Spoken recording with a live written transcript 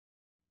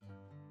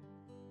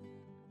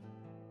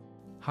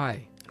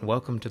Hi, and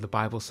welcome to the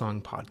Bible Song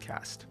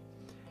Podcast.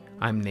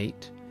 I'm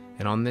Nate,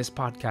 and on this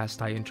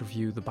podcast I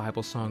interview the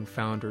Bible Song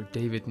founder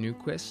David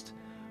Newquist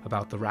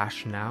about the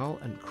rationale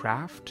and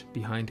craft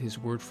behind his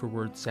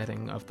word-for-word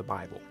setting of the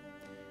Bible.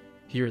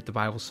 Here at the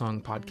Bible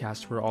Song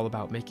Podcast, we're all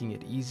about making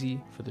it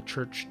easy for the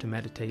church to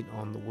meditate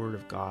on the Word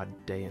of God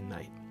day and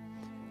night.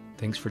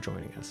 Thanks for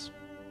joining us.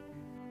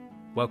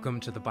 Welcome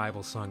to the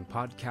Bible Song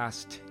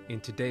Podcast. In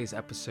today's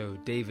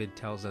episode, David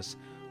tells us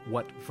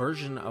what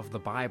version of the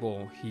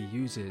Bible he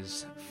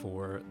uses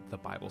for the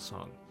Bible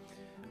Song.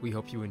 We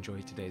hope you enjoy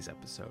today's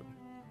episode.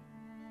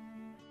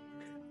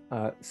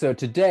 So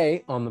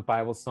today on the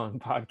Bible Song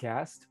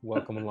Podcast,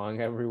 welcome along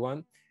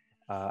everyone.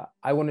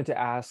 I wanted to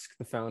ask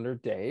the founder,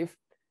 Dave,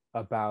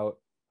 about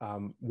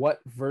what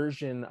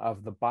version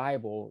of the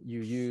Bible you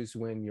use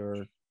when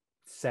you're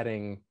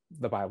setting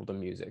the Bible to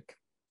music.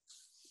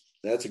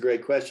 That's a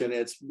great question.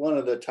 It's one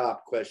of the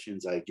top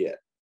questions I get.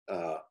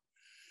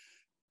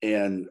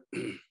 And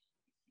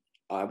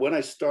when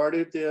I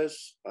started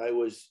this, I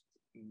was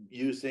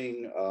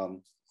using,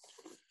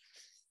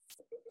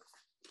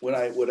 when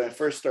I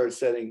first started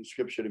setting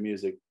scripture to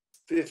music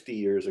 50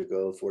 years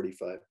ago,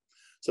 45,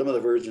 some of the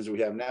versions we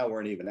have now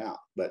weren't even out,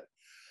 but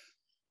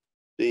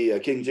the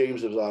King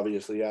James was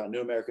obviously out,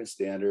 New American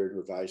Standard,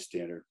 Revised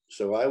Standard.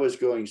 So I was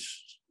going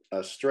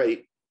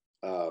straight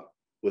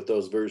with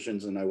those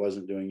versions, and I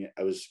wasn't doing it.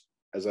 I was,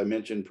 as I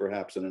mentioned,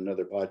 perhaps in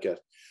another podcast,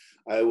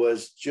 I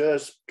was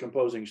just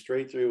composing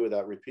straight through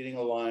without repeating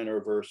a line or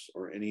a verse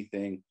or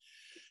anything,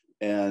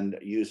 and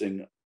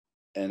using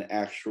an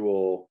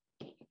actual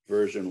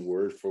version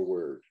word for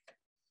word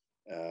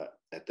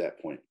at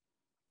that point.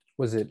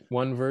 Was it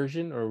one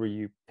version, or were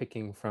you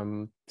picking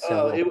from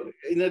several?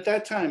 And at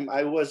that time,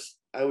 I was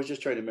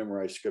just trying to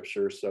memorize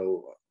scripture,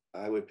 so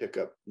I would pick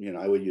up,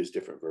 I would use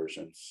different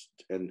versions,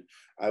 and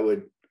I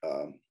would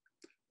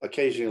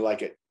occasionally,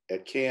 like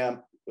at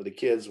camp, where the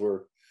kids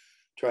were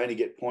trying to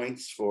get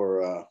points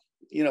for,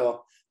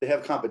 they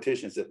have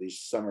competitions at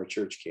these summer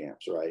church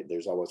camps, right?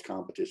 There's always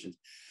competitions.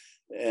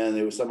 And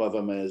there was some of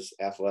them as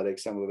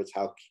athletics, some of it's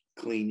how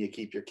clean you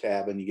keep your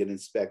cabin, you get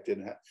inspected.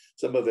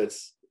 Some of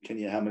it's,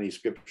 how many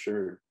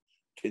scripture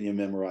can you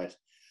memorize?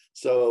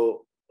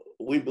 So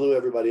we blew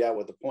everybody out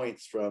with the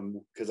points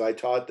because I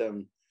taught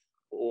them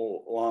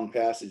long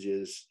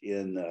passages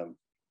in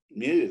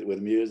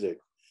music.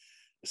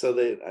 So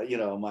they,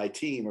 my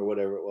team or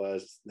whatever it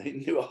was, they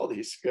knew all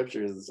these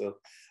scriptures. And so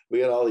we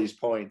got all these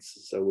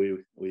points. So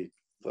we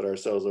put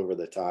ourselves over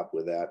the top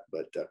with that.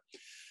 But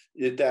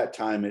at that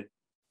time,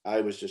 I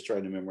was just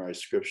trying to memorize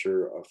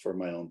scripture for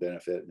my own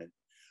benefit. And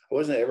I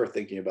wasn't ever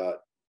thinking about,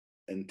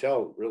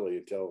 until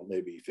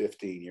maybe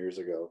 15 years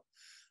ago,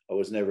 I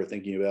was never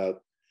thinking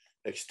about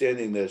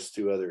extending this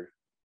to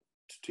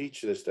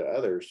teach this to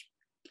others,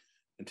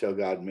 until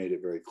God made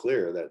it very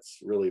clear that's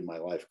really my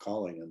life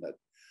calling, and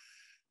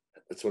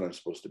that's what I'm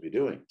supposed to be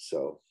doing.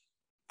 So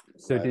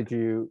did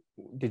you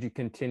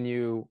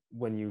continue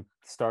when you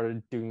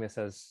started doing this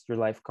as your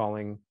life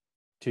calling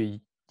to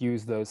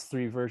use those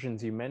three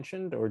versions you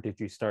mentioned, or did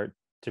you start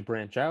to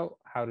branch out?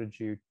 How did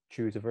you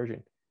choose a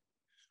version?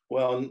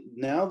 Well,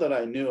 now that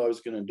I knew I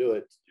was going to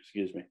do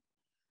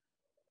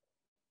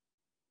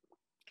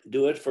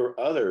it for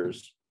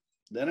others,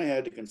 then I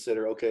had to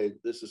consider, okay,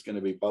 this is going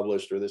to be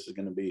published, or this is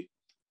going to be,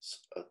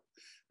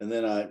 and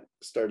then I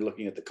started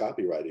looking at the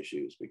copyright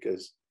issues,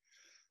 because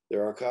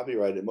there are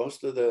copyrighted.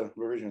 Most of the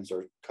versions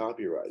are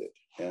copyrighted.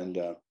 And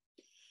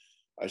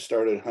I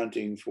started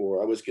hunting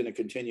I was going to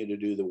continue to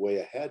do the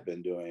way I had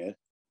been doing it,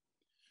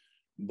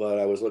 but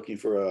I was looking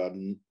for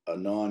a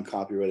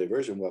non-copyrighted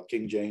version. Well,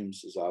 King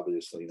James is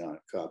obviously not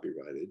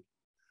copyrighted.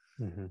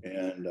 Mm-hmm.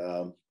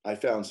 And I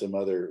found some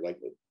other, like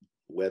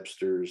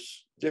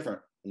Webster's,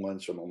 different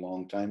ones from a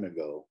long time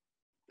ago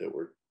that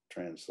were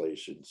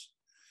translations.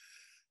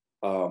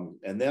 And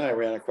then I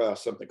ran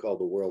across something called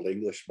the World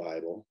English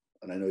Bible.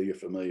 And I know you're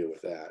familiar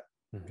with that,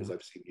 because mm-hmm.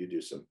 I've seen you do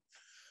some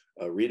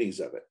readings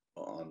of it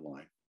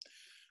online.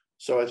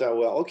 So I thought,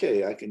 well,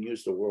 okay, I can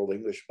use the World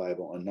English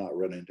Bible and not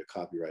run into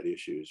copyright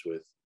issues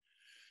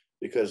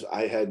because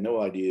I had no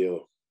idea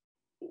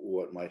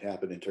what might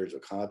happen in terms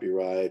of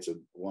copyrights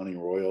and wanting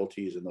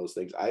royalties and those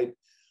things.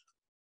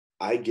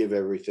 I give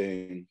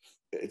everything.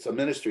 It's a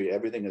ministry.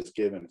 Everything is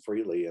given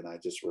freely, and I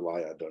just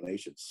rely on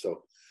donations.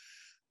 So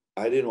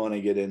I didn't want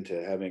to get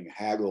into having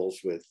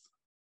haggles with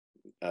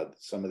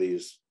some of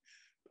these.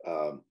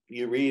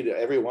 You read,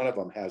 every one of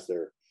them has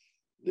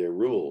their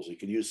rules. You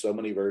can use so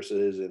many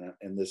verses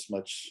and this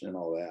much and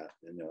all that,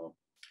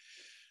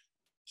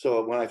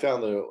 So when I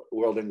found the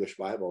World English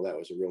Bible, that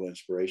was a real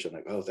inspiration.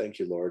 Like, oh, thank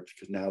you, Lord,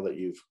 because now that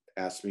you've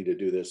asked me to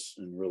do this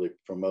and really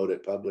promote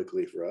it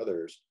publicly for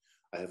others,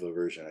 I have a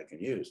version I can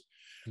use.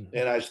 Mm-hmm.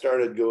 And I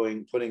started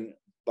putting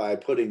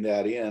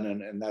that in,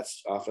 and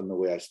that's often the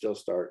way I still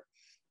start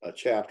a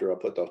chapter. I'll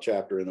put the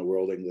chapter in the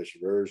World English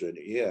version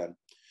in.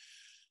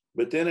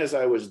 But then as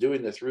I was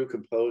doing the through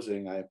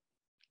composing, I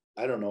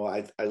don't know,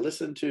 I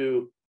listened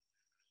to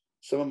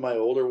some of my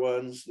older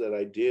ones that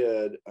I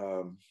did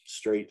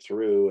straight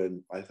through,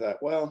 and I thought,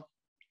 well,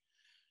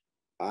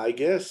 I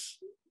guess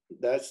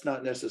that's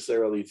not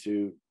necessarily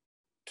to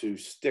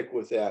stick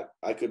with that.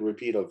 I could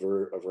repeat a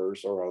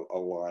verse or a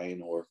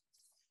line, or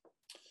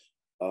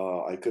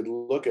I could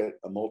look at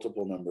a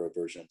multiple number of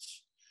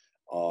versions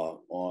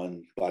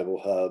on Bible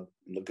Hub,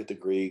 look at the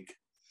Greek,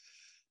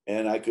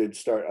 and I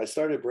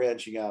started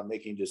branching out,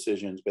 making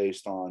decisions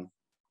based on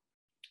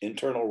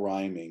internal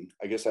rhyming.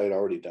 I guess I had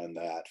already done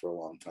that for a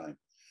long time,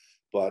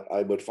 but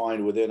I would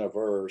find within a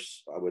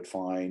verse, I would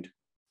find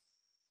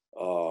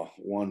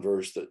one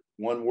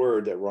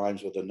word that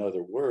rhymes with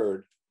another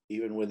word,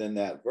 even within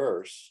that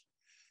verse.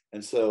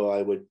 And so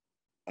I would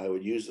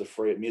use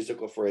the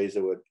musical phrase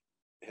that would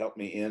help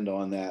me end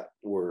on that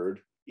word,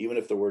 even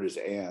if the word is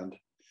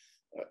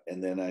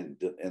and then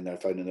I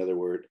find another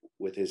word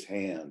with his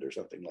hand or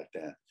something like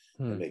that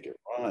and make it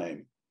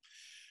rhyme.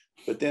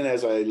 But then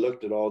as I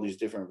looked at all these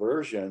different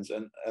versions,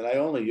 and I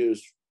only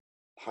used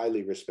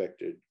highly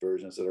respected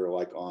versions that are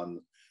like on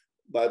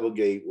Bible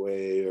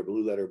Gateway or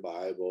Blue Letter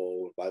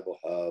Bible, Bible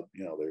Hub,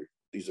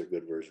 these are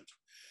good versions.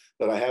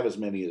 But I have as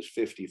many as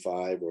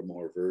 55 or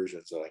more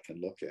versions that I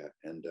can look at.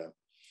 And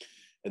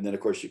then of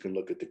course you can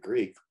look at the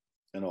Greek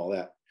and all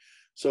that.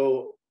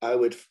 So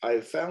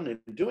I found in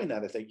doing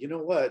that, I think, you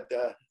know what,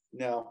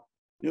 now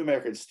New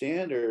American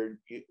Standard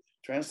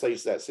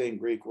translates that same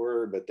Greek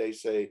word, but they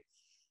say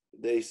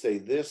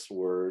this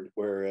word,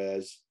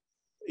 whereas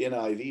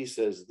NIV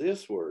says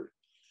this word.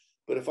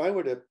 But if I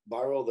were to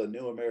borrow the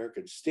New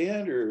American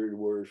Standard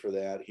word for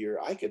that here,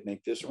 I could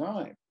make this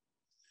rhyme.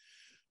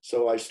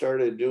 So I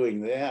started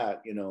doing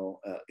that,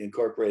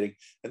 incorporating.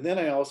 And then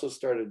I also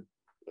started,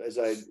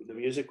 the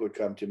music would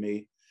come to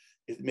me,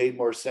 it made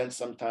more sense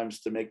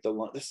sometimes to make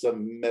this is a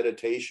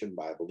meditation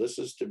Bible. This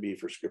is to be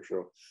for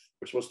scriptural.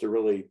 We're supposed to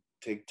really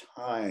take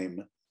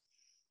time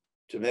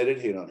to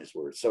meditate on his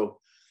word. So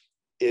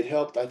it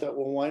helped. I thought,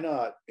 well, why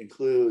not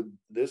include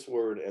this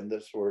word and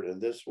this word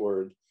and this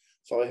word?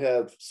 So I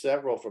have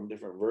several from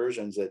different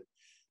versions that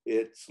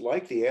it's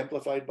like the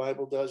Amplified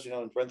Bible does,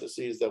 in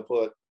parentheses, they'll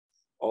put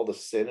all the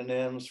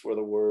synonyms for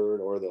the word,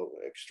 or they'll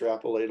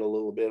extrapolate a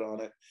little bit on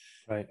it.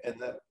 Right.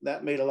 And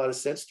that made a lot of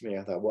sense to me.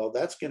 I thought, well,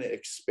 that's going to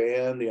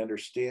expand the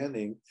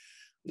understanding.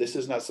 This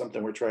is not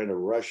something we're trying to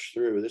rush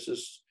through. This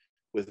is,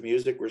 with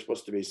music, we're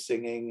supposed to be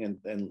singing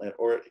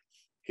or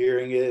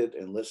hearing it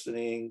and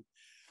listening.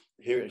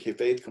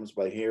 Faith comes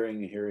by hearing,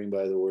 and hearing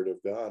by the word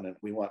of God. And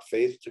we want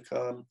faith to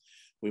come.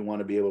 We want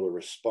to be able to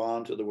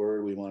respond to the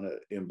word. We want to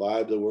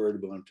imbibe the word.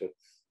 We want to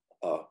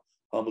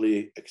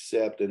humbly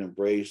accept and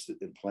embrace the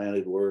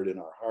implanted word in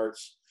our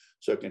hearts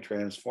so it can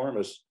transform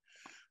us.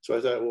 So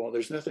I thought, well,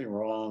 there's nothing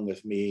wrong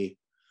with me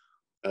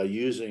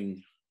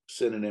using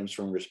synonyms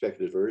from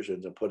respected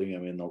versions and putting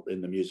them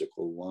in the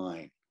musical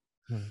line.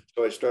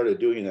 So I started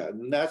doing that.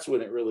 And that's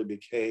when it really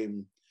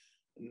became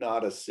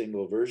not a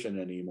single version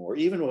anymore,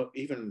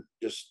 even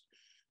just,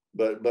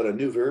 but a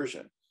new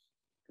version,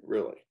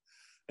 really.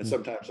 And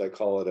sometimes I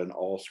call it an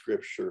all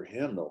scripture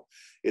hymnal.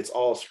 It's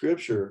all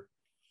scripture,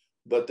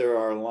 but there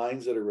are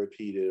lines that are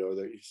repeated,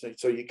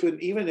 so you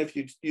couldn't, even if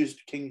you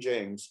used King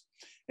James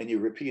and you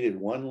repeated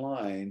one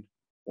line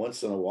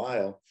once in a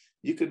while,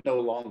 you could no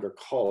longer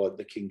call it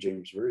the King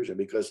James Version,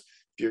 because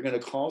if you're going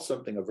to call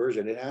something a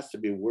version, it has to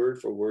be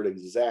word for word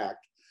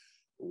exact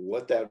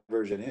what that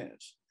version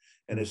is.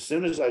 And as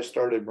soon as I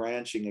started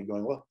branching and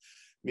going, well,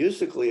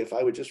 musically, if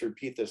I would just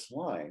repeat this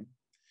line,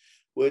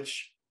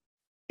 which,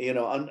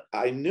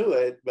 I knew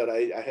it, but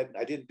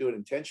I didn't do it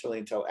intentionally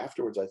until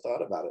afterwards. I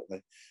thought about it. And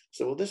I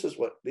said, well, this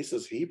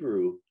is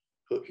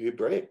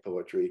Hebraic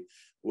poetry,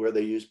 where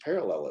they use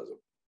parallelism.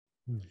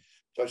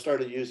 So I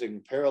started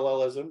using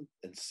parallelism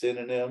and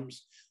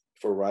synonyms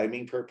for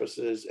rhyming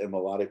purposes and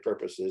melodic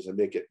purposes, and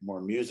make it more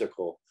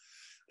musical.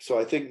 So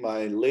I think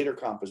my later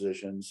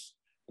compositions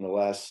in the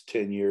last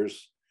 10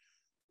 years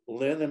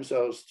lend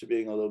themselves to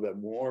being a little bit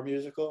more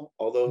musical,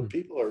 although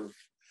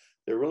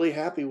they're really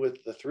happy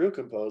with the through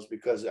compose,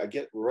 because I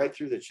get right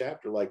through the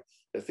chapter. Like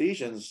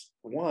Ephesians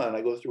 1,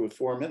 I go through with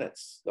 4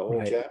 minutes, the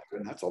whole chapter,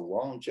 and that's a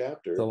long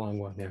chapter. It's a long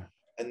one, yeah.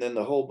 And then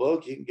the whole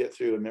book, you can get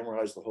through and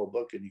memorize the whole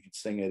book, and you can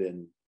sing it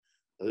in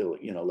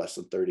less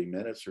than 30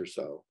 minutes or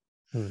so.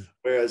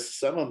 Whereas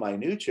some of my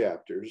new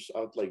chapters,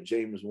 like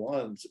James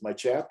 1, my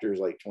chapter is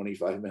like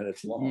 25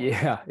 minutes long.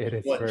 Yeah, it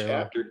is one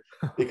chapter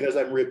because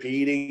I'm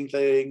repeating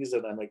things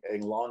and I'm like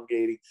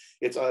elongating.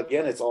 It's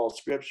all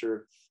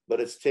scripture, but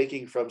it's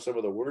taking from some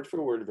of the word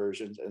for word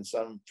versions, and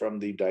some from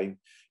the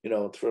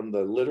from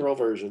the literal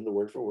version, the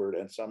word for word,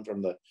 and some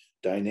from the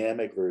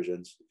dynamic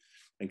versions,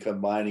 and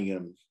combining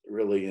them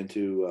really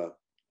into a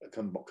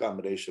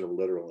combination of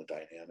literal and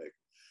dynamic,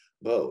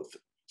 both.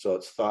 So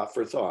it's thought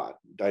for thought.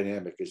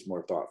 Dynamic is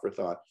more thought for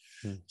thought.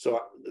 So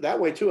that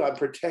way too, I'm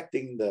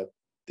protecting the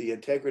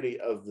integrity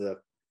of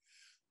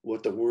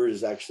what the word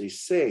is actually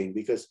saying,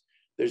 because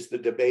there's the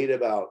debate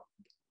about,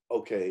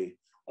 okay,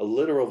 a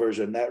literal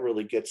version that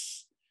really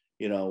gets,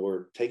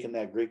 we're taking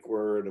that Greek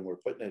word and we're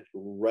putting it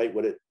right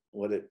what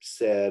it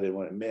said and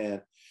what it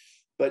meant.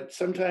 But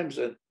sometimes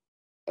a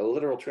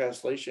literal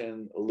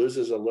translation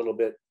loses a little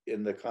bit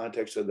in the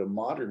context of the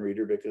modern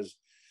reader, because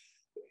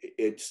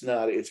it's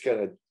kind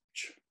of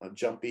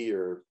jumpy,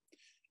 or,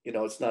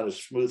 it's not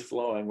as smooth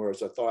flowing,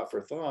 whereas a thought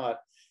for thought,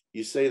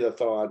 you say the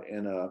thought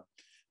in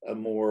a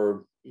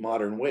more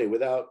modern way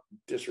without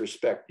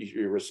disrespect.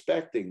 You're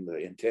respecting the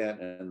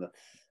intent and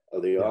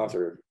of the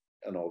author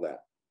and all that.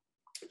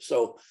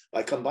 So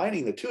by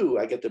combining the two,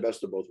 I get the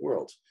best of both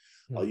worlds.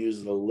 I'll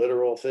use the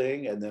literal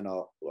thing, and then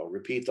I'll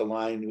repeat the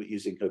line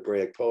using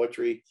Hebraic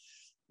poetry,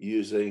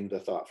 using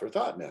the thought for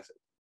thought method.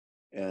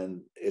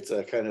 And it's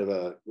a kind of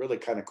a really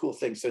kind of cool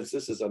thing, since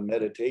this is a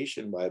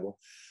meditation Bible.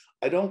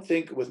 I don't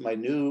think with my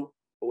new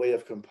way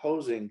of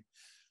composing,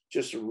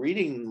 just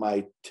reading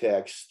my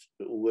text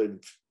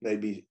would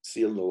maybe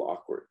seem a little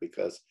awkward,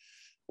 because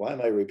why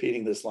am I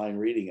repeating this line,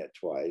 reading it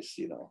twice,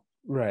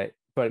 Right.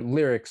 But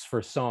lyrics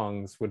for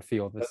songs would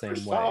feel the same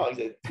for way. Songs,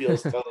 it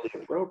feels totally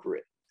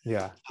appropriate.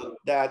 Yeah. So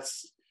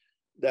that's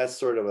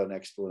sort of an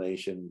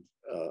explanation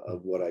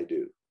of what I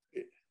do.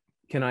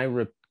 Can I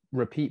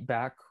repeat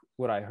back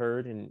what I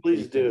heard? And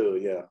please do.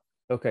 Yeah.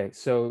 Okay.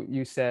 So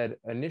you said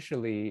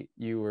initially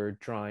you were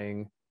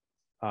drawing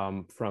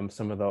from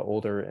some of the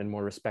older and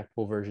more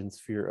respectful versions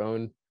for your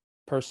own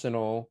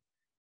personal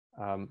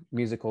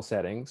musical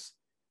settings,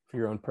 for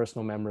your own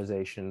personal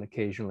memorization,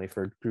 occasionally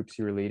for groups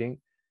you were leading.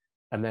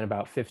 And then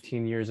about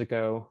 15 years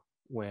ago,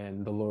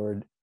 when the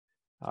Lord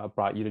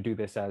brought you to do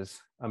this as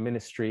a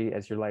ministry,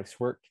 as your life's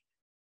work,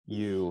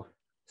 you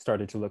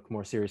started to look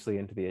more seriously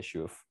into the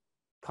issue of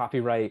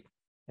copyright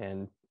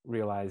and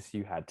realize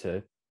you had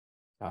to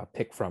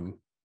pick from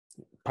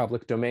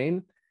public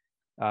domain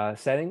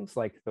settings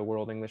like the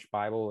World English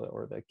Bible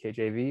or the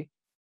KJV.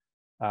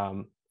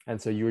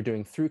 And so you were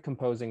doing through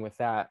composing with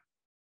that.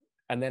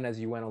 And then as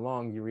you went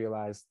along, you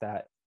realized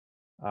that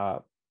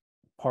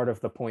part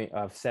of the point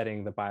of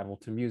setting the Bible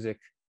to music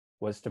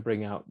was to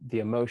bring out the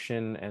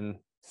emotion and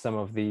some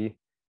of the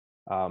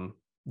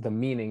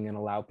meaning, and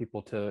allow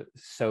people to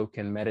soak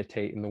and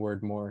meditate in the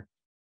word more.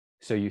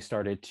 So you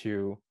started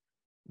to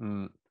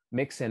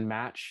mix and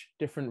match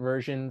different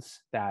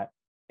versions that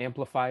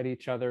amplified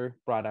each other,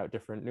 brought out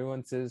different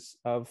nuances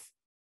of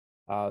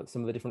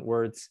some of the different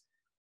words.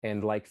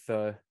 And like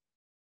the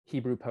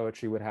Hebrew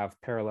poetry would have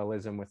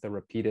parallelism with a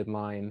repeated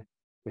line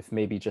with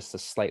maybe just a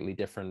slightly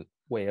different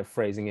way of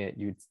phrasing it,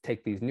 you'd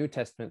take these New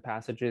Testament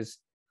passages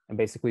and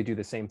basically do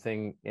the same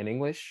thing in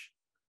English.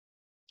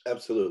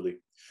 Absolutely.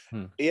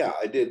 Yeah,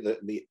 I did.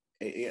 The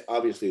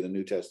obviously the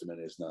New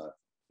Testament is not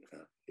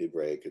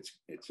Hebraic.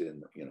 It's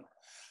in,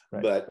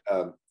 right. But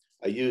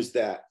I use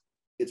that.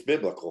 It's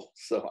biblical,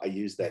 so I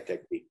use that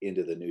technique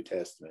into the New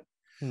Testament.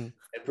 And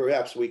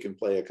perhaps we can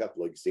play a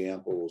couple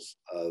examples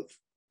of,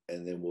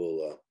 and then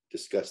we'll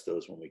discuss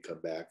those when we come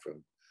back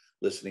from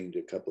listening to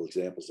a couple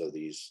examples of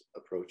these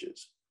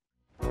approaches.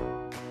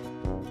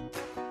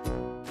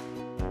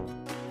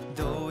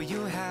 Though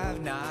you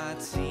have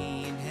not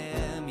seen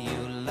him,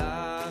 you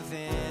love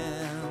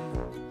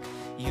him,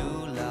 you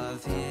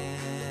love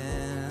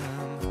him.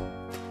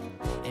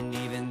 And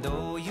even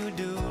though you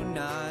do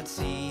not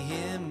see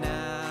him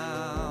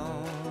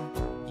now,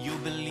 you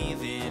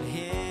believe in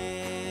him,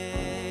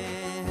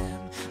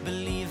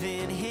 believe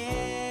in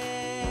him.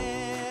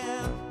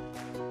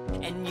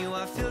 And you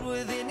are filled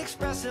with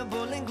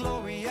inexpressible and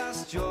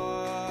glorious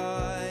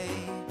joy,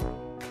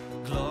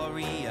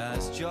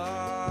 glorious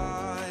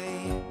joy.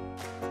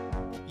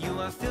 You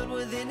are filled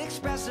with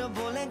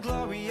inexpressible and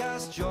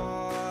glorious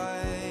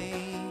joy,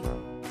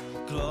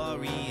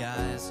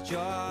 glorious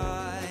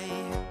joy,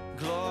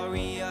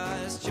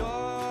 glorious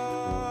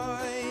joy.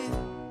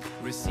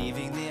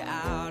 Receiving the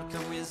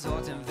outcome,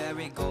 result, and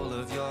very goal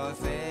of your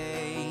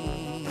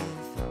faith,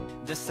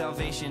 the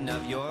salvation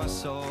of your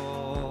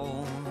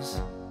souls.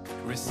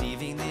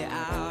 Receiving the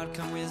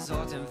outcome,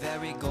 result, and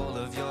very goal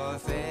of your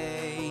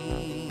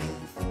faith,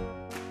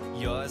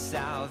 your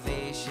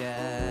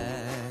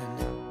salvation.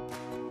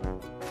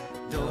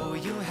 Though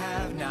you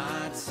have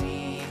not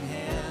seen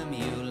him,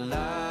 you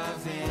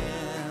love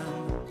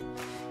him,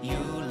 you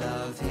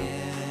love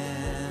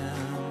him.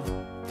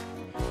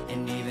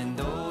 And even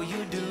though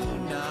you do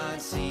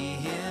not see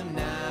him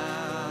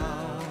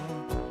now,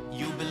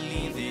 you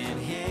believe in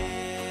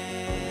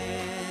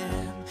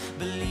him,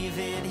 believe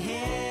in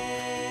him.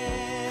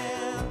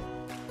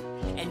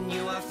 And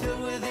you are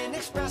filled with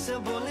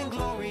inexpressible and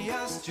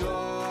glorious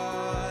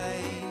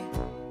joy,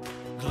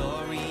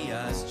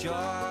 glorious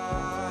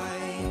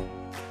joy.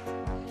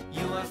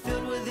 You are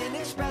filled with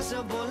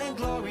inexpressible and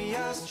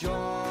glorious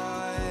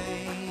joy,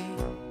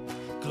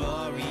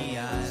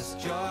 glorious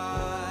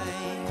joy,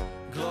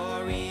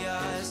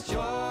 glorious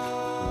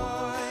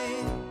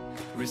joy.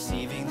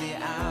 Receiving the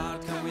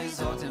outcome,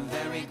 result, and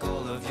very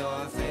goal of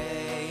your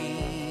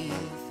faith,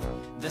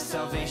 the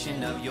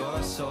salvation of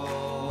your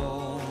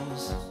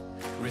souls.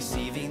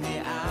 Receiving the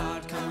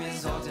outcome,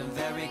 result, and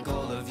very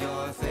goal of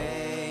your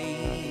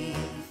faith,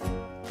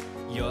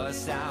 your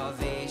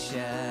salvation.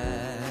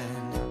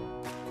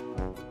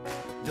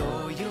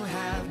 Though you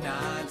have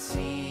not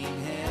seen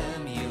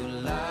him, you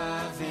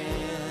love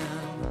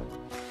him,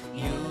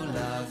 you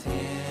love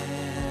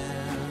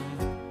him.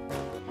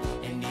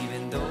 And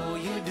even though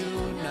you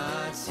do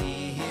not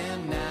see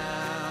him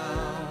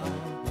now,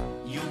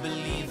 you believe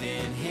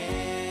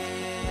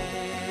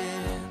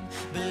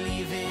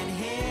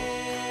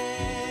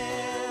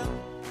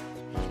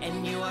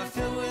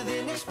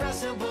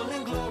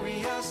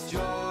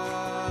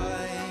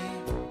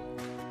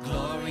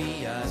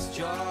glorious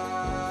joy.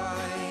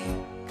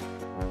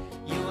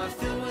 You are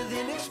filled with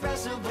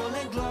inexpressible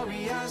and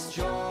glorious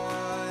joy.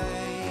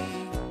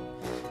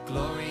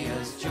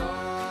 Glorious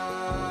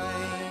joy.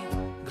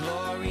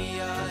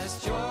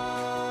 Glorious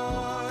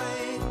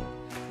joy.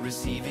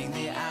 Receiving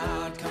the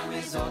outcome,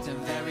 result and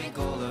very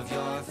goal of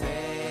your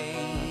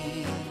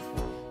faith.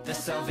 The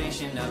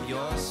salvation of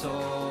your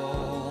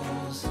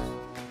souls.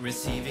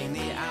 Receiving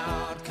the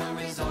outcome,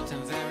 result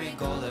and very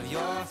goal of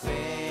your faith.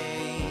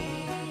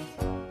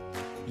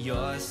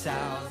 Your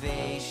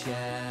salvation.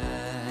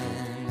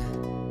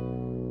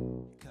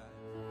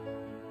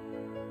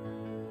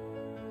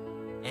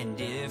 And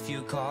if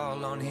you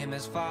call on him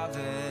as Father,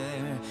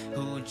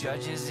 who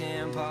judges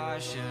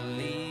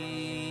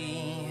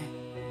impartially,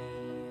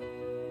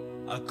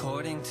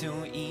 according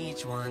to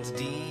each one's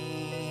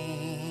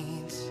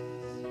deeds,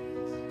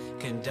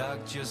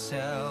 conduct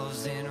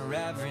yourselves in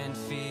reverent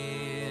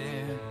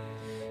fear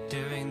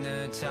during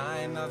the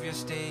time of your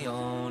stay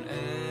on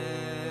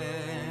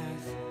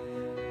earth,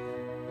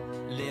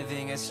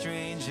 living as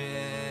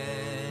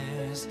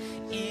strangers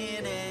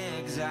in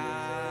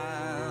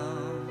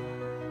exile,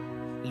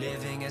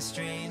 living as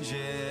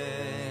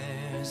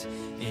strangers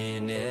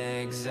in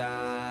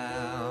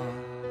exile,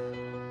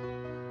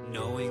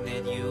 knowing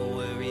that you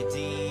were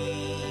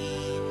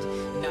redeemed,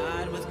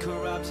 not with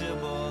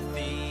corruptible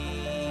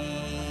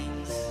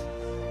things,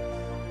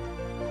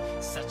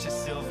 such as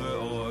silver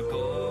or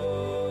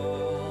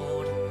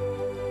gold,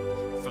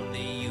 from the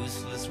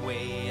useless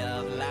way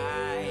of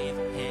life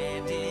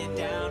handed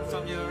down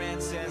from your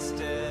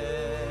ancestors,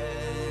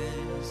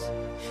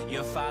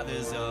 your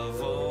fathers of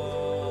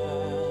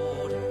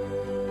old.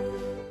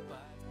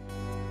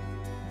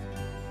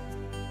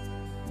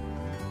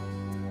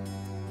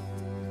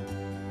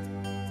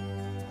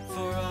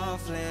 For all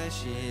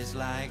flesh is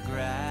like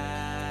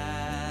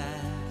grass,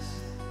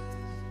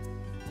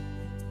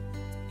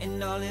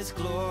 and all its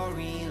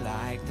glory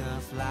like the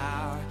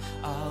flower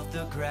of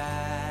the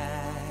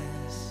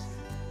grass.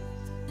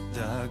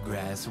 The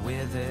grass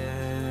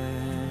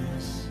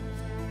withers,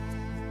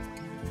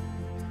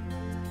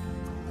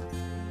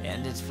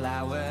 and its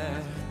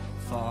flower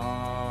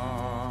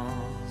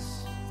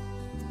falls.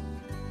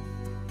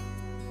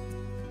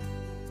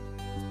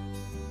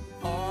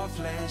 All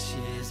flesh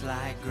is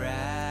like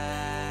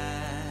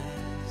grass,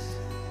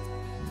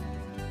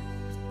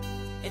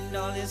 and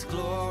all its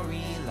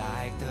glory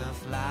like the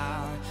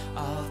flower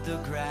of the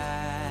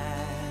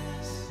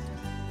grass.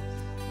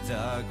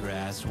 The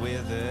grass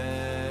withers,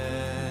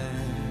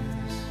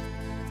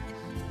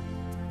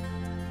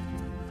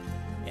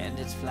 and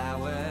its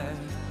flower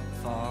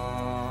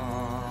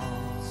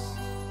falls.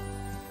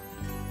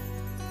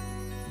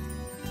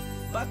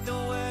 But the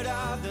word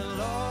of the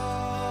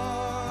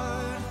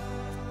Lord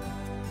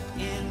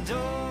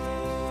endures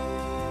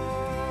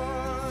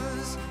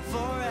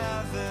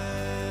forever.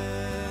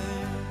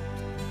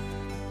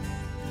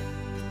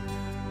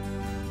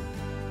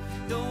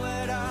 The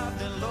word of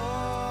the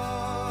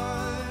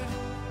Lord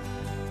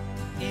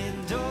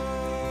endures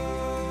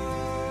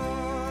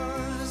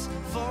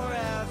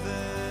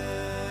forever.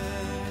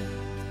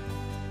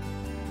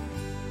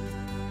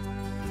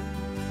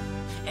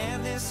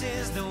 And this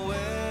is the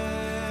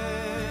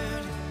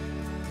word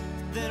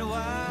that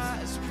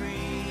was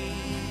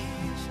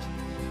preached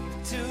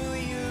to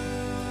you.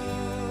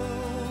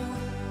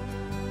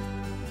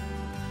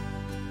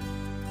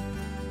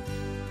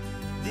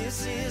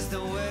 This is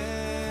the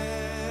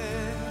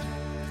word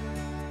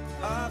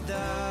of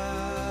the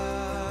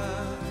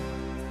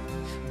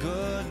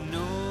good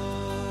news.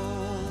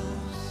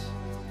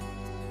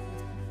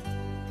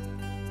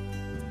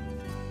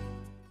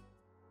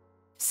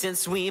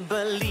 Since we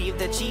believe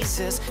that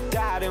Jesus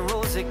died and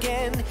rose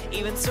again,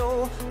 even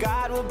so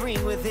God will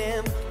bring with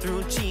him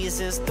through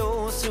Jesus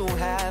those who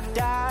have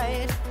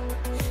died.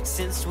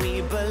 Since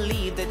we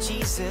believe that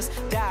Jesus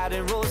died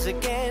and rose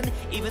again,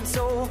 even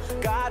so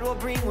God will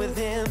bring with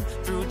him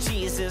through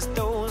Jesus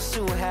those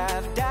who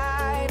have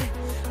died,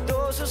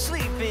 those who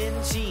sleep in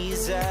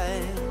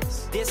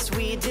Jesus. This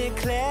we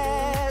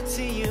declare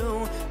to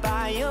you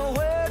by a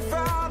word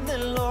from the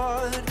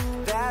Lord,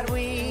 that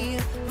we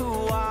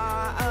who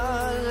are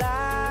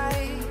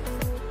alive,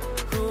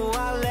 who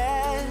are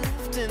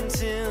left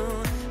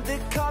until the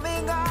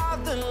coming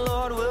of the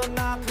Lord, will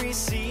not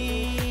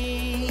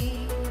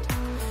precede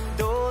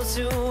those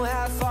who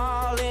have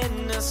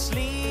fallen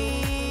asleep.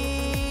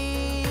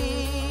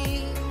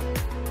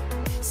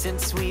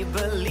 Since we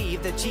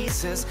believe that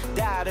Jesus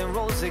died and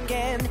rose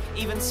again,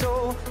 even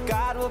so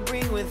God will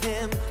bring with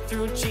him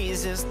through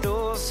Jesus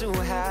those who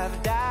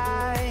have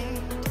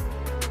died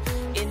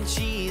in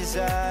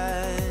Jesus,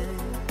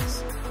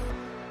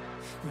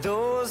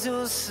 those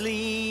who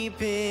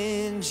sleep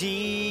in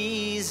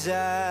Jesus.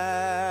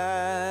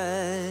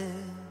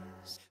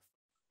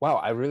 Wow,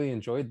 I really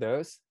enjoyed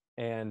those.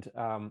 And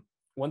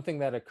one thing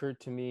that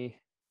occurred to me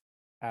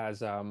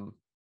as I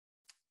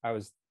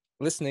was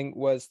listening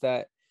was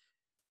that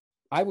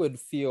I would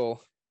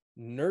feel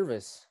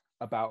nervous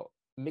about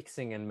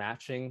mixing and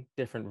matching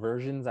different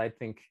versions. I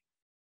think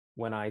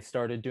when I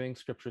started doing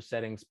scripture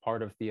settings,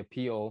 part of the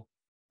appeal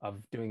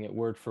of doing it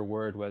word for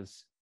word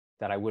was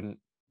that I wouldn't,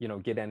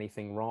 get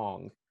anything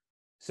wrong.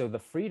 So the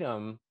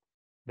freedom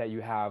that you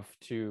have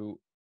to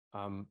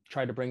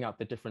try to bring out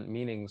the different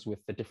meanings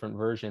with the different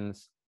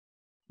versions,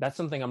 that's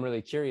something I'm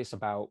really curious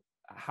about.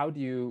 How do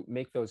you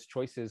make those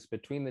choices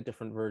between the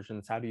different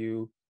versions? How do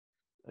you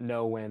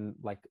know when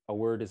like a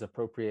word is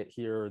appropriate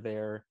here or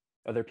there?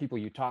 Are there people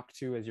you talk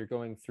to as you're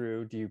going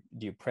through? Do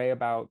you pray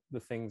about the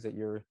things that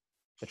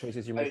the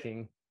choices you're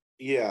making?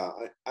 Yeah,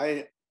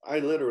 I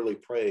literally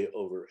pray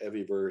over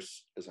every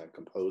verse as I'm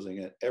composing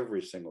it,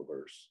 every single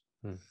verse.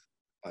 Hmm.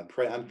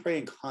 I'm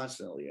praying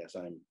constantly as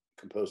I'm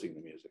composing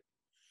the music,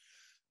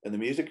 and the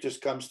music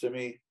just comes to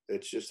me.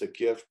 It's just a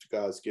gift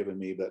God's given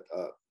me. But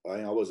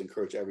I always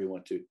encourage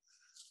everyone to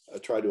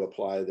try to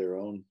apply their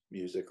own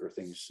music or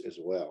things as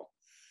well.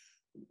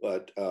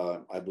 But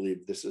I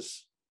believe this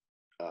is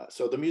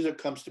so the music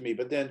comes to me.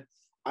 But then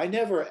I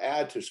never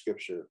add to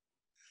scripture.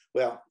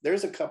 Well,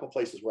 there's a couple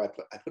places where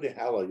I put in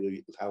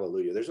hallelujah.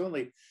 Hallelujah. There's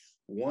only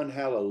one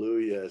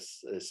hallelujah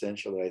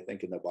essentially, I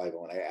think, in the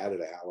Bible, and I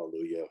added a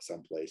hallelujah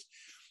someplace.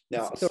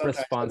 Now, It's a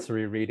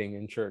responsory reading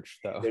in church,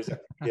 though.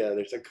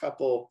 There's a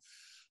couple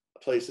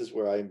places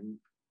where I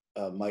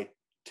might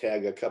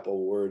tag a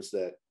couple words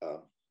that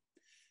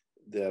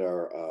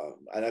are,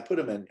 and I put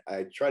them in.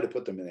 I try to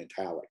put them in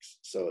italics,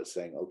 so it's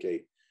saying,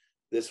 okay,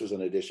 this was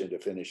an addition to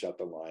finish out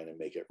the line and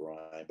make it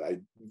rhyme. But I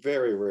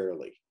very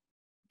rarely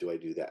do I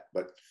do that,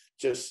 but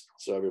just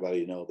so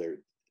everybody know,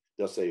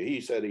 they'll say he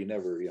said he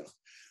never,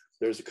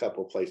 there's a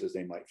couple of places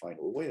they might find,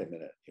 well, wait a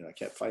minute, I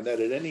can't find that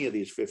in any of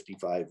these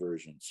 55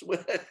 versions.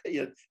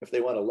 If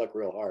they want to look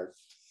real hard.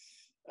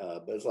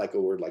 But it's like a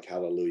word like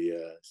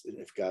hallelujah.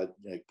 If God,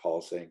 like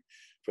Paul saying,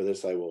 for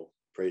this I will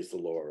praise the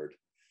Lord,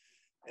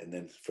 and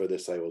then for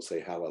this I will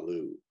say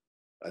hallelujah.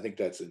 I think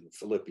that's in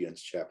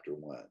Philippians chapter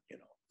 1.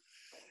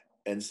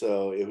 And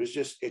so it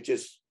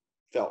just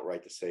felt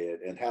right to say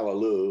it, and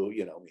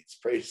hallelujah, means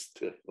praise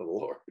to the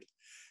Lord.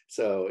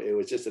 So it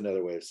was just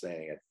another way of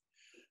saying it.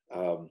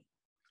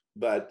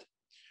 But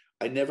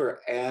I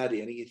never add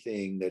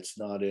anything that's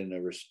not in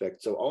a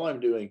respect. So all I'm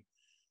doing,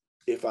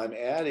 if I'm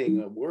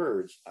adding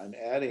words, I'm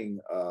adding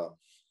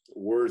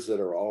words that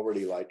are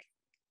already like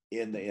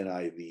in the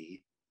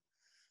NIV.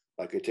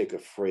 Like I take a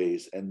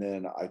phrase and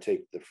then I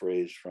take the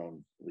phrase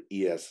from the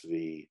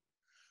ESV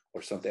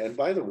or something. And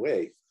by the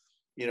way,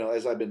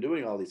 as I've been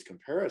doing all these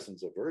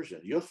comparisons of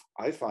versions,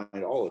 I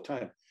find all the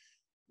time,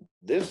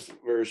 this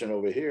version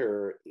over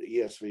here, the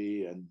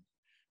ESV and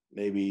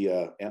maybe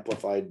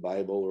Amplified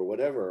Bible or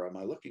whatever, am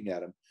I looking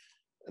at them?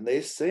 And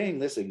they're saying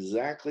this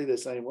exactly the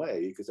same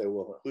way. You could say,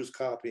 well, who's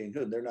copying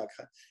who? They're not,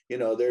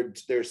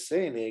 they're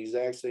saying the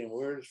exact same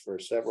words for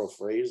several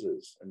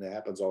phrases, and that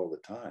happens all the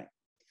time.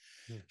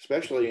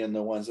 Especially in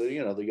the ones that,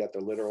 they got the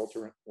literal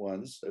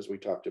ones, as we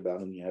talked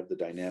about, and you have the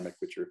dynamic,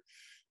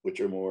 which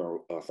are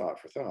more thought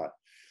for thought.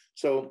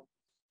 So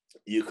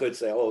you could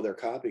say, oh, they're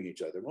copying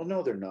each other. Well,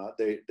 no, they're not.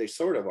 They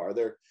sort of are.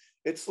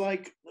 It's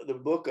like the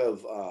book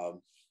of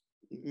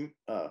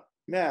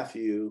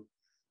Matthew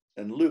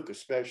and Luke,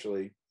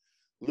 especially.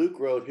 Luke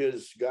wrote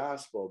his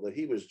gospel, but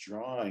he was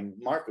drawing.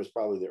 Mark was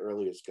probably the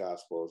earliest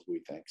gospel, as we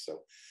think. So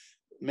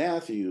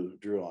Matthew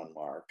drew on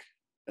Mark,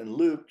 and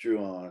Luke drew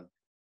on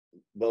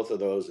both of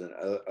those and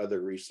other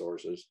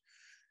resources,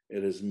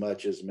 in as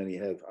much as many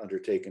have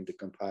undertaken to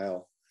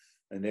compile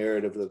a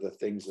narrative of the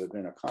things that have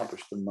been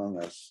accomplished among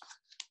us,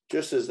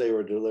 just as they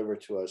were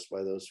delivered to us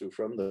by those who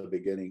from the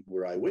beginning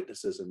were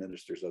eyewitnesses and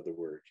ministers of the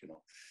word.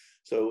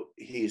 So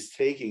he's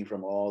taking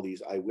from all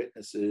these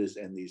eyewitnesses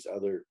and these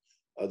other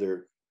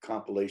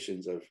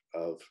compilations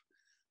of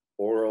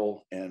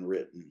oral and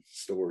written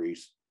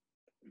stories,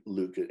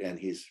 Luke, and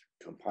he's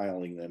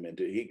compiling them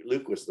into.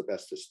 Luke was the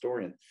best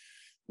historian.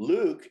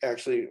 Luke,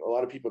 actually, a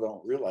lot of people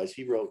don't realize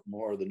he wrote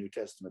more of the New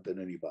Testament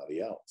than anybody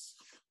else.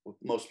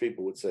 Most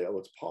people would say, oh,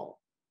 it's Paul.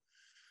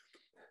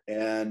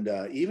 And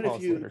even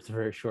Paul's if you, it's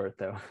very short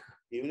though.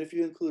 Even if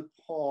you include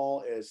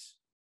Paul as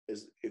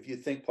if you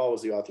think Paul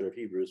was the author of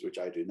Hebrews, which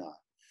I do not,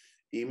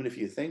 even if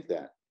you think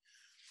that,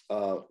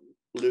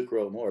 Luke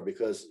wrote more,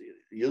 because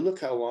you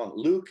look how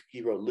long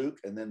he wrote Luke,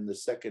 and then the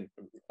second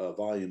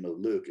volume of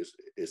Luke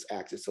is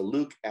Acts. So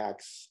Luke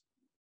Acts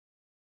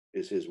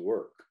is his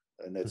work,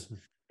 and there's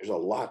a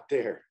lot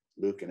there,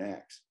 Luke and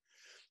Acts.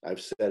 I've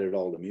set it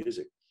all to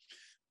music,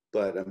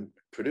 but I'm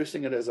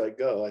producing it as I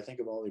go. I think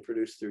I've only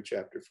produced through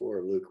chapter 4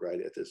 of Luke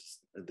right at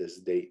this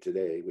date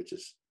today, which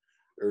is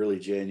early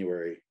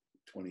January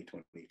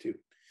 2022.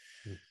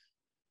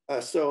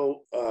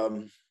 So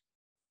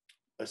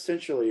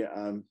essentially,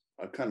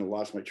 I kind of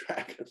lost my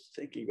track of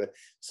thinking, but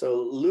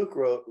so Luke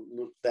wrote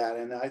that,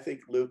 and I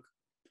think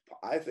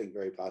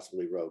very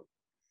possibly wrote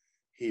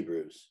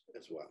Hebrews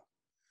as well,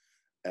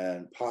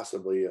 and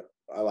possibly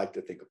I like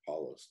to think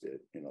Apollos did,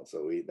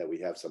 so we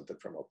have something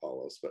from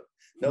Apollos, but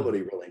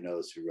nobody really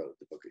knows who wrote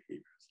the book of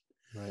Hebrews.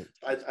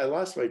 Right. I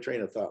lost my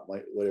train of thought,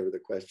 whatever the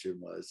question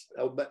was.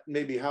 Oh, but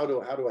maybe how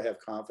do I have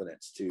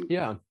confidence to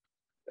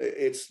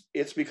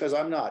It's because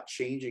I'm not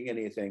changing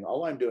anything.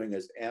 All I'm doing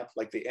is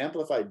like the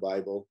Amplified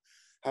Bible.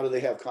 How do they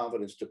have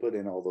confidence to put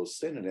in all those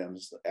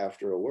synonyms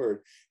after a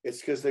word? It's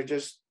because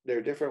there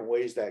are different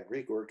ways that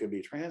Greek word can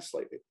be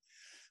translated.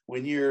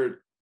 When you're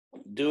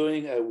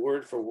doing a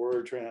word for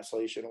word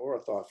translation or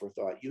a thought for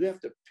thought, you have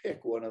to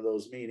pick one of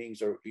those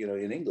meanings, or,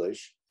 in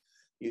English,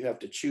 you have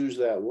to choose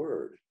that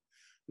word.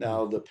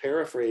 Now, the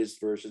paraphrased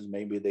versions,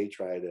 maybe they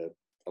try to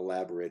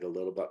elaborate a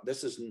little, but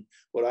this isn't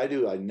what I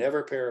do. I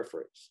never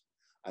paraphrase,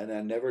 and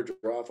I never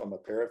draw from a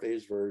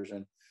paraphrased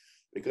version,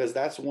 because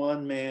that's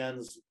one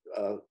man's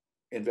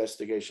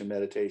investigation,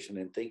 meditation,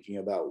 and thinking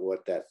about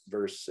what that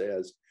verse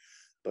says.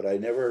 But I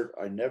never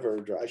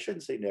draw. I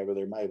shouldn't say never.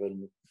 There might have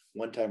been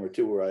one time or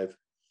two where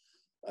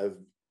I've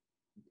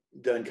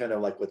done kind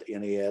of like what the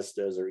NAS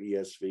does or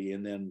ESV,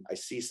 and then I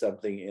see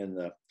something in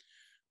the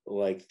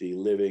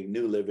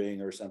New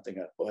Living or something.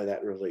 Boy,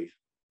 that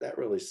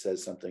really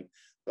says something.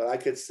 But I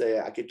could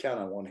count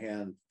on one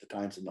hand the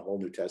times in the whole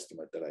New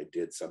Testament that I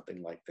did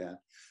something like that.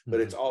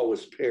 But it's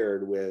always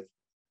paired with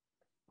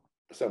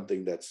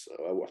something that's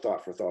a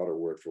thought for thought or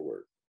word for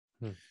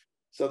word.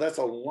 So that's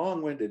a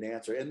long-winded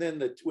answer. And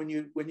then when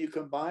you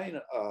combine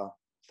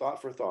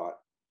thought for thought,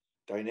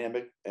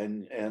 dynamic,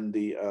 and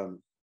the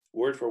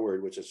word for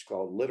word, which is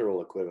called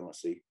literal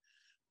equivalency,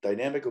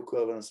 dynamic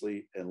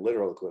equivalency, and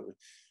literal equivalency,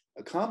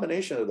 a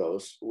combination of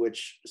those,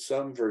 which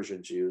some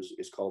versions use,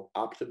 is called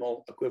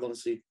optimal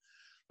equivalency.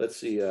 Let's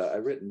see,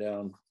 I've written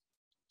down,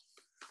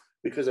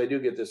 because I do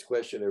get this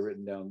question, I've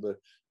written down the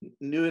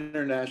New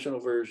International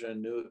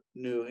Version,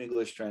 New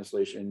English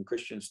Translation,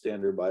 Christian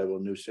Standard Bible,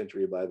 New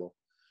Century Bible,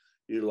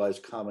 utilize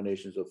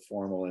combinations of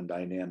formal and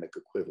dynamic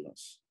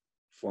equivalence,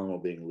 formal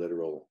being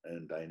literal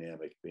and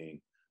dynamic being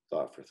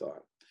thought for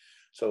thought.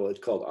 So it's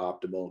called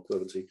optimal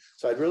equivalency.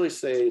 So I'd really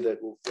say that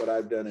what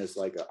I've done is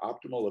like an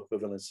optimal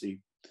equivalency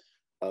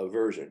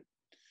version.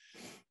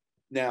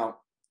 Now,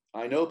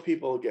 I know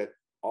people get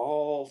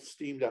all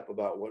steamed up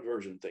about what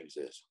version things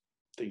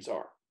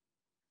are.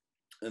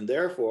 And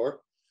therefore,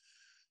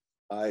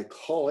 I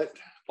call it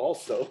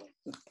also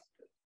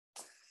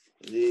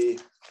the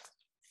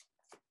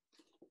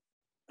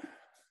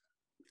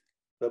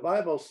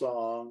Bible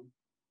song,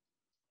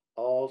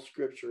 all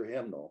scripture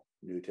hymnal,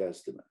 New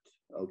Testament.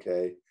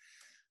 Okay.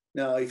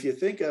 Now, if you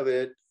think of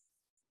it,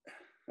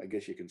 I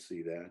guess you can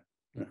see that.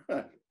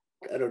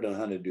 I don't know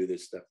how to do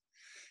this stuff.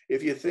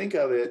 If you think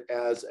of it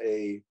as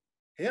a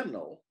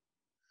hymnal,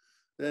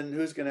 then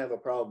who's going to have a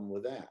problem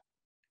with that?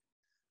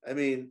 I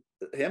mean,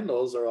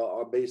 hymnals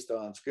are based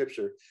on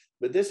scripture,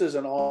 but this is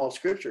an all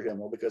scripture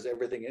hymnal because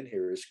everything in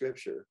here is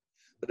scripture.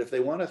 But if they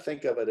want to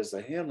think of it as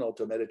a hymnal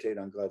to meditate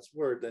on God's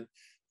word, then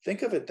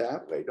think of it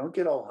that way. Don't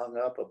get all hung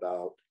up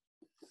about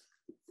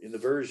in the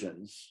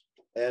versions.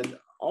 And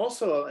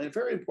also, a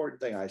very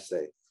important thing I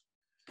say,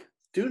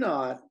 do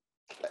not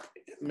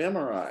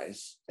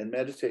memorize and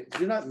meditate.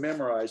 Do not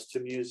memorize to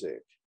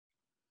music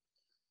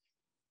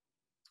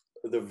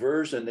the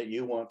version that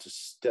you want to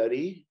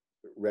study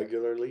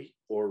regularly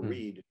or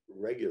read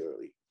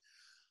regularly.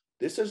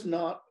 This is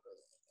not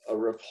a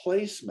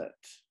replacement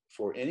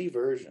for any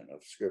version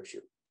of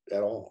scripture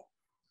at all.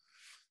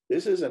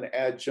 This is an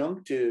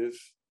adjunctive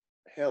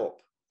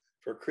help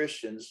for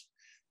Christians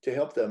to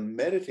help them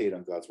meditate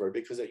on God's word,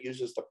 because it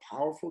uses the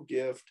powerful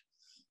gift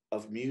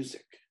of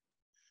music,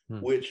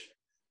 which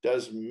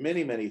does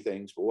many, many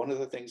things. But one of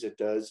the things it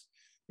does,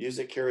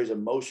 music carries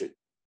emotion.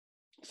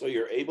 So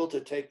you're able to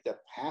take the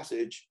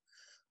passage,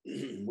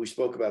 we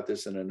spoke about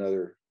this in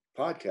another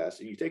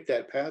podcast, and you take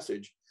that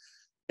passage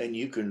and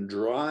you can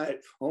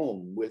drive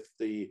home with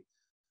the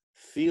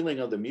feeling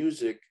of the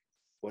music,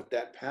 what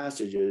that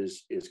passage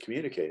is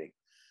communicating.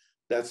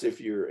 That's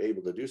if you're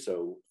able to do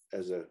so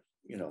as a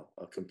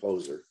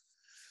composer.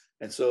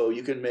 And so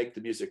you can make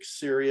the music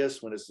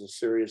serious when it's a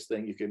serious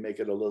thing. You can make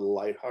it a little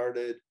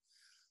lighthearted.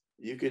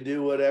 You can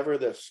do whatever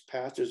the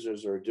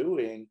passages are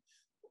doing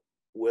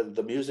with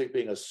the music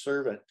being a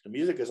servant. The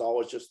music is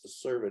always just the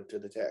servant to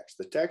the text.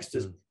 The text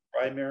is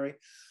primary.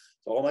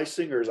 So all my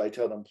singers, I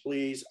tell them,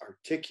 please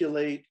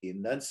articulate,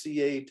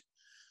 enunciate.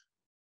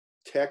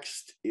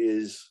 Text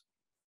is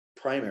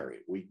primary.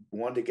 We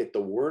want to get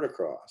the word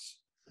across.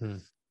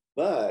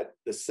 But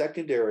the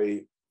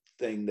secondary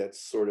thing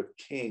that's sort of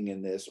king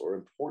in this, or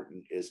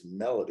important, is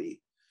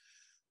melody.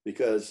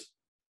 Because,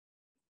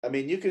 I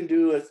mean, you can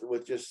do it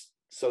with just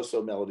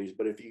so-so melodies,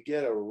 but if you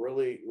get a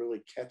really,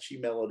 really catchy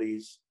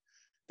melodies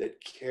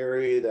that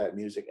carry that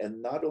music,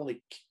 and not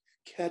only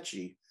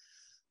catchy,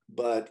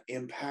 but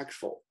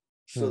impactful.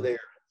 So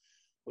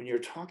when you're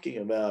talking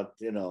about,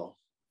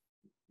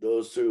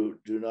 those who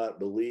do not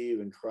believe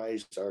in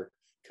Christ are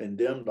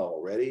condemned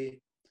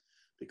already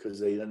because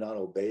they did not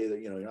obey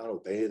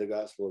the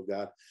gospel of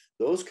God.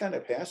 Those kind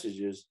of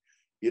passages,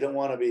 you don't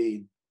want to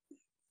be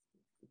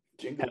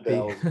jingle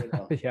bells.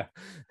 Yeah.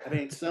 I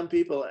mean, some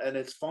people, and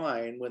it's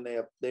fine when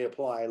they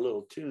apply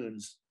little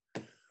tunes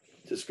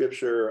to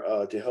scripture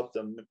to help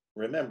them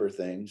remember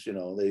things.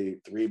 The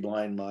three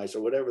blind mice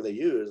or whatever they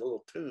use,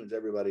 little tunes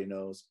everybody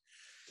knows,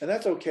 and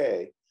that's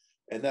okay.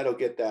 and that'll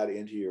get that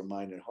into your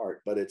mind and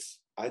heart. But it's,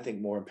 I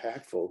think, more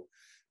impactful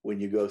when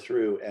you go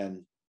through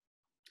and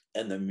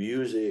the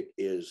music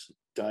is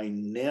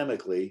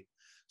dynamically.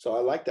 So I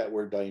like that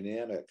word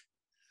dynamic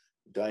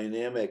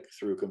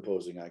through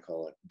composing, I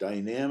call it,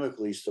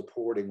 dynamically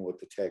supporting what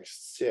the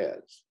text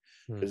says,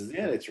 because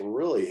then it's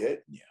really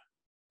hitting you,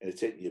 and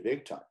it's hitting you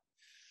big time.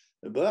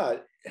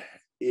 But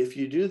if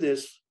you do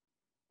this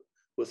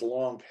with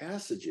long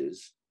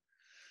passages,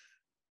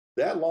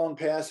 that long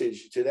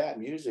passage to that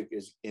music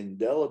is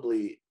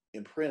indelibly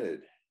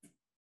imprinted.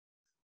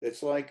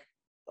 It's like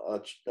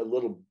a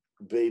little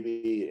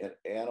baby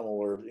animal,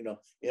 or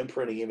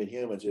imprinting even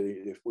humans.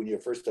 If when you're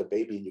first a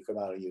baby and you come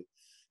out and you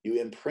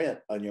imprint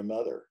on your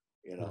mother,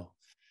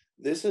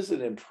 this is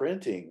an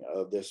imprinting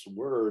of this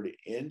word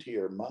into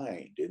your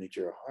mind and into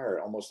your heart,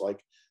 almost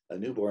like a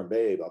newborn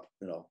babe.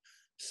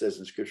 Says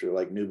in scripture,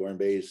 like newborn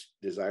babes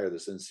desire the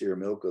sincere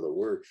milk of the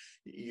word.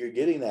 You're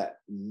getting that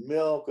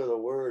milk of the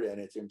word, and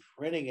it's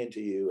imprinting into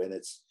you, and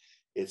it's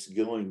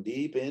going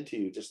deep into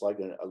you, just like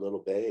a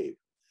little babe.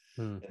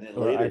 And then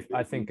later,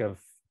 I think of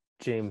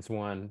James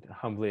 1,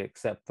 humbly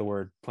accept the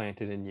word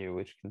planted in you,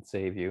 which can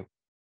save you.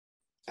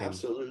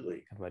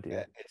 Absolutely. Kind of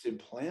idea. It's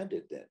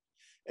implanted then.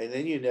 And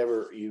then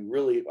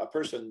a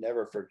person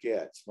never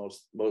forgets.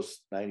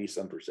 Most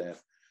 90-some%,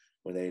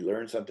 when they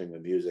learn something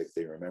with music,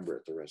 they remember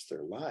it the rest of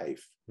their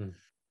life.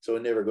 So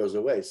it never goes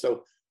away.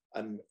 So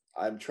I'm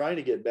trying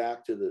to get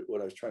back to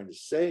what I was trying to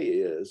say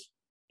is,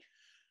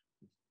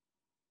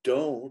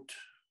 don't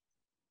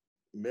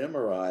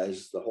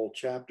memorize the whole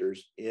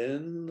chapters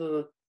in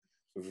the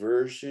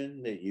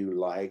version that you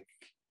like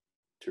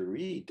to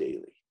read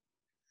daily.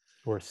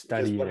 Or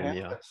study. Because what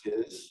happens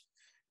is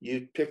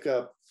you pick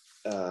up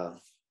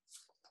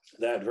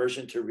that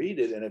version to read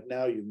it, and if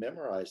now you've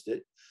memorized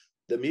it,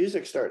 the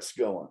music starts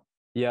going.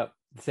 Yep.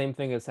 The same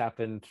thing has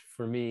happened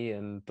for me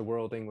in the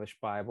World English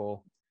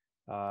Bible.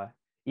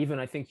 Even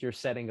I think your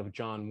setting of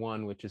John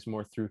 1, which is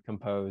more through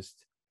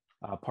composed,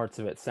 parts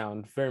of it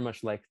sound very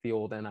much like the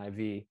old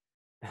NIV.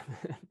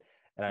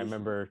 And I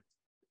remember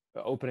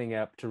opening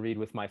up to read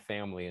with my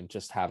family and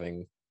just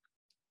having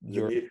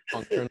your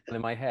function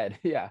in my head.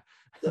 Yeah.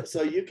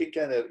 So you can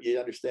you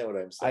understand what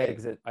I'm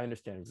saying. I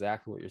understand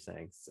exactly what you're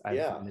saying.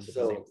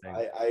 So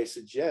I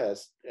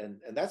suggest, and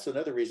that's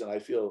another reason I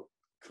feel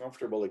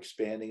comfortable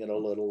expanding it a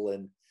little,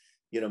 and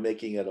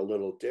making it a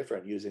little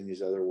different, using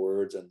these other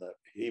words and the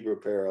Hebrew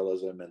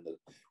parallelism and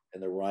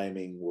the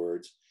rhyming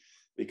words,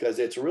 because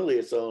it's really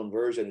its own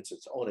version. It's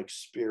its own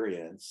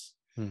experience.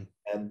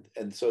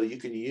 And so you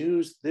can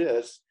use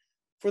this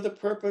for the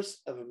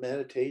purpose of a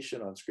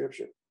meditation on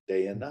scripture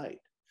day and night.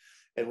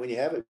 And when you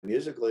have it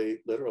musically,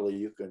 literally,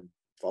 you can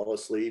fall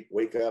asleep,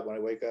 wake up. When I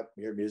wake up,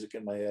 hear music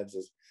in my head.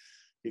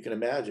 You can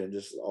imagine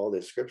just all the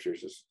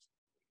scriptures just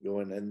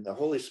going, and the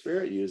Holy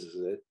Spirit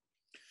uses it.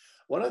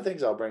 One of the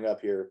things I'll bring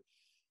up here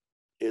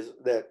is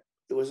that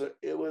there was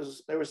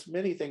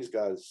many things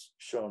God's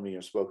shown me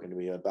or spoken to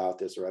me about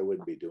this, or I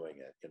wouldn't be doing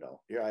it.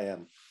 Here I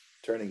am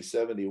turning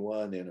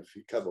 71 in a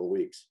couple of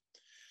weeks.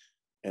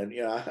 And,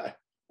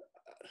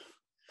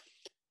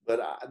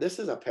 this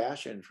is a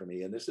passion for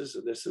me. And this is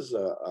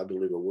I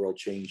believe, a world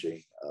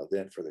changing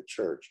event for the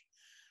church.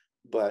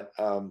 But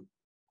now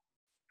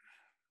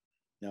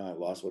I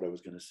lost what I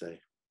was going to say.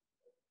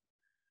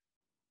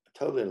 I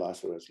totally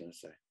lost what I was going to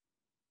say.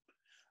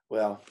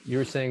 Well, you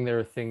were saying there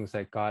are things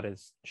that God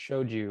has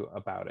showed you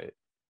about it.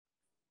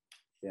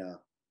 Yeah.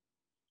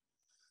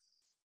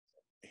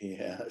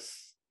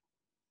 Yes.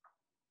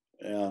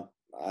 Yeah.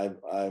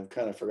 I've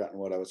kind of forgotten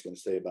what I was going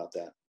to say about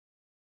that.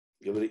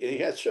 He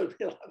has showed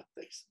me a lot of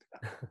things.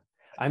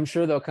 I'm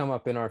sure they'll come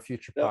up in our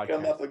future They'll podcast.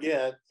 come up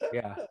again.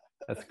 Yeah,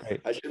 that's great.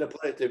 I should have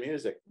put it to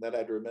music, then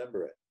I'd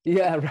remember it.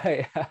 Yeah,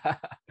 right.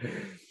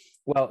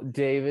 Well,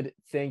 David,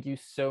 thank you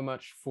so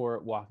much for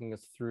walking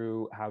us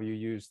through how you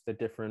use the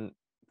different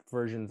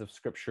versions of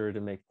scripture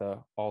to make the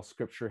all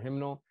scripture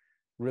hymnal.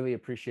 Really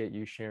appreciate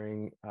you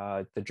sharing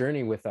the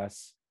journey with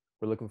us.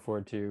 We're looking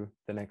forward to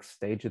the next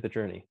stage of the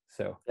journey.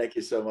 So thank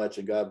you so much,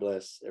 and God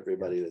bless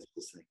everybody that's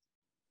listening.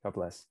 God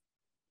bless.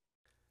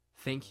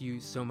 Thank you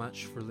so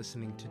much for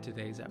listening to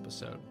today's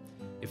episode.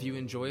 If you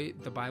enjoy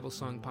the Bible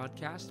Song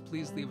Podcast,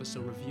 please leave us a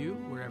review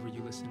wherever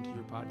you listen to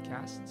your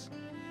podcasts.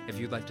 If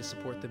you'd like to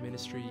support the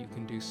ministry, you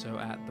can do so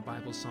at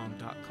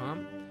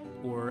thebiblesong.com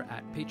or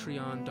at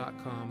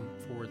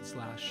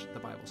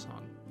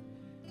patreon.com/thebiblesong.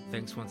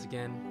 Thanks once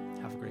again.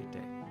 Have a great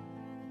day.